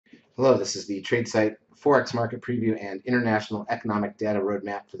Hello, this is the trade site Forex market preview and international economic data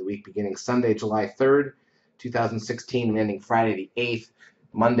roadmap for the week beginning Sunday, July 3rd, 2016, and ending Friday the 8th.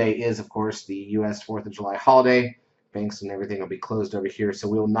 Monday is, of course, the U.S. 4th of July holiday. Banks and everything will be closed over here, so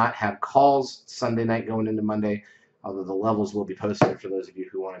we will not have calls Sunday night going into Monday, although the levels will be posted for those of you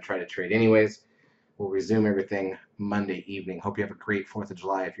who want to try to trade anyways. We'll resume everything Monday evening. Hope you have a great 4th of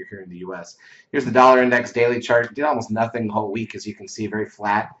July if you're here in the U.S. Here's the dollar index daily chart. Did almost nothing the whole week, as you can see, very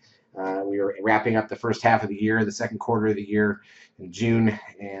flat. We were wrapping up the first half of the year, the second quarter of the year in June,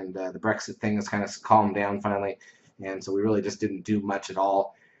 and the Brexit thing has kind of calmed down finally, and so we really just didn't do much at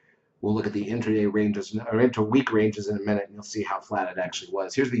all. We'll look at the intraday ranges or interweek ranges in a minute, and you'll see how flat it actually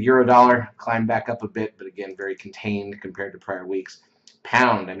was. Here's the euro dollar, climbed back up a bit, but again, very contained compared to prior weeks.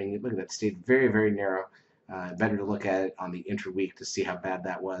 Pound, I mean, look at that, stayed very, very narrow. Better to look at it on the interweek to see how bad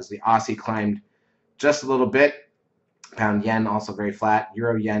that was. The Aussie climbed just a little bit. Pound yen also very flat.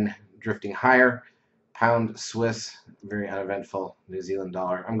 Euro yen drifting higher. Pound Swiss, very uneventful. New Zealand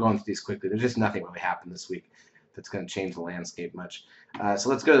dollar. I'm going through these quickly. There's just nothing really happened this week that's going to change the landscape much. So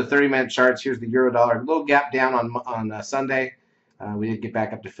let's go to the 30-minute charts. Here's the euro dollar. A little gap down on Sunday. We did get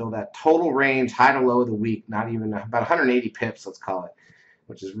back up to fill that total range, high to low of the week. Not even about 180 pips, let's call it,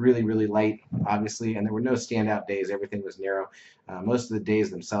 which is really, really light, obviously. And there were no standout days. Everything was narrow. Most of the days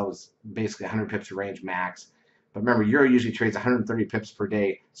themselves, basically 100 pips of range max. But remember, euro usually trades 130 pips per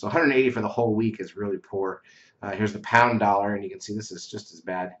day, so 180 for the whole week is really poor. Here's the pound dollar, and you can see this is just as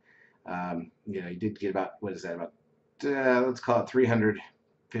bad. You did get about, what is that, about, let's call it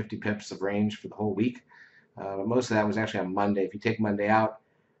 350 pips of range for the whole week. But most of that was actually on Monday. If you take Monday out,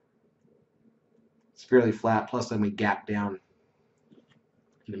 it's fairly flat, plus then we gapped down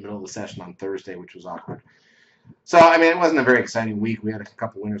in the middle of the session on Thursday, which was awkward. So, I mean, it wasn't a very exciting week. We had a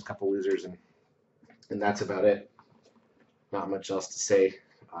couple winners, a couple losers, and that's about it. Not much else to say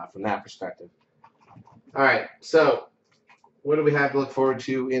from that perspective. All right, so what do we have to look forward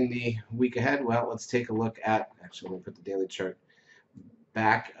to in the week ahead? Well, let's take a look at, actually, we'll put the daily chart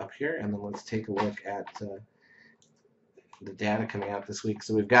back up here, and then let's take a look at the data coming out this week.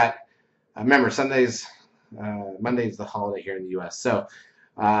 So we've got, remember, Monday's the holiday here in the U.S. So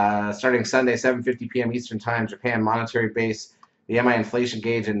starting Sunday, 7:50 p.m. Eastern Time, Japan monetary base, the MI inflation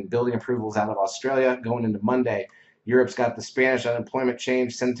gauge, and building approvals out of Australia. Going into Monday, Europe's got the Spanish unemployment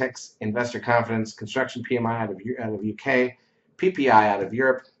change, Syntex investor confidence, construction PMI out of UK, PPI out of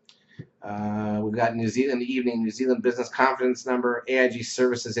Europe. We've got New Zealand in the evening, New Zealand business confidence number, AIG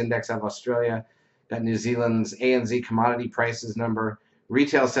services index out of Australia. Got New Zealand's ANZ commodity prices number,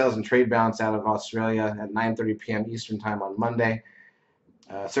 retail sales and trade balance out of Australia at 9:30 p.m. Eastern Time on Monday.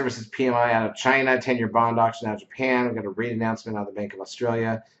 Services PMI out of China, 10-year bond auction out of Japan. We've got a rate announcement out of the Bank of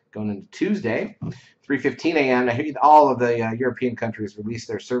Australia going into Tuesday, 3:15 a.m. Now, all of the European countries released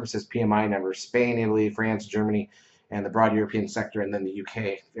their services PMI numbers: Spain, Italy, France, Germany, and the broad European sector, and then the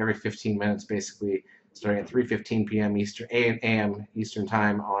UK. Every 15 minutes, basically, starting at 3:15 p.m. a.m. Eastern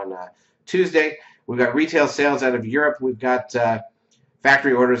Time on Tuesday. We've got retail sales out of Europe. We've got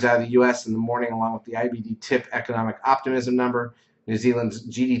factory orders out of the U.S. in the morning, along with the IBD TIP economic optimism number. New Zealand's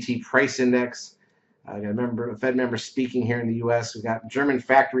GDT price index. Got a Fed member speaking here in the U.S. We've got German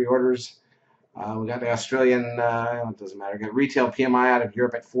factory orders. We've got the Australian, it doesn't matter. We've got retail PMI out of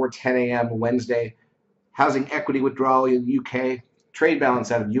Europe at 4:10 a.m. Wednesday. Housing equity withdrawal in the UK. Trade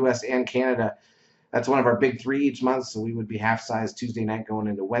balance out of U.S. and Canada. That's one of our big three each month, so we would be half-sized Tuesday night going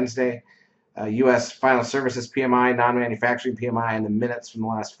into Wednesday. U.S. final services PMI, non-manufacturing PMI, and the minutes from the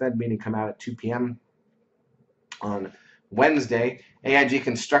last Fed meeting come out at 2 p.m. on Wednesday. AIG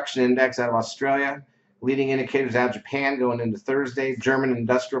construction index out of Australia. Leading indicators out of Japan going into Thursday. German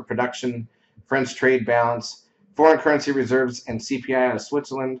industrial production, French trade balance, foreign currency reserves, and CPI out of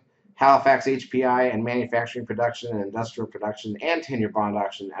Switzerland. Halifax HPI and manufacturing production and industrial production and 10-year bond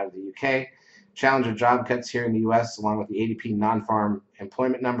auction out of the UK. Challenger job cuts here in the US, along with the ADP non-farm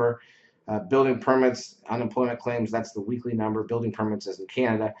employment number. Building permits, unemployment claims, that's the weekly number. Building permits is in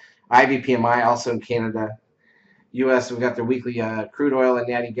Canada. IBPMI also in Canada. US, we've got their weekly crude oil and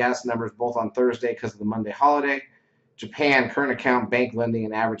natty gas numbers both on Thursday because of the Monday holiday. Japan, current account, bank lending,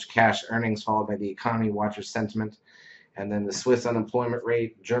 and average cash earnings, followed by the economy watcher sentiment. And then the Swiss unemployment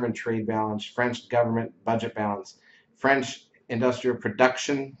rate, German trade balance, French government budget balance, French industrial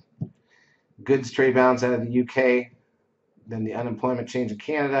production, goods trade balance out of the UK, then the unemployment change in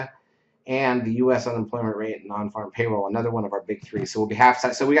Canada, and the U.S. unemployment rate and non-farm payroll, another one of our big three. So we'll be half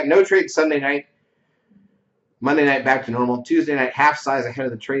size. So we got no trade Sunday night, Monday night back to normal, Tuesday night half size ahead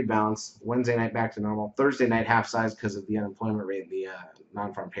of the trade balance, Wednesday night back to normal, Thursday night half size because of the unemployment rate and the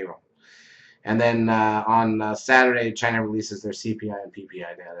non-farm payroll. And then on Saturday, China releases their CPI and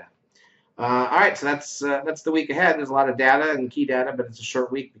PPI data. All right, so that's the week ahead. There's a lot of data and key data, but it's a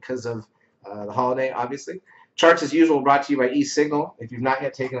short week because of the holiday, obviously. Charts, as usual, brought to you by eSignal. If you've not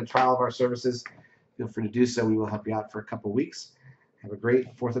yet taken a trial of our services, feel free to do so. We will help you out for a couple weeks. Have a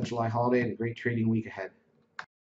great 4th of July holiday and a great trading week ahead.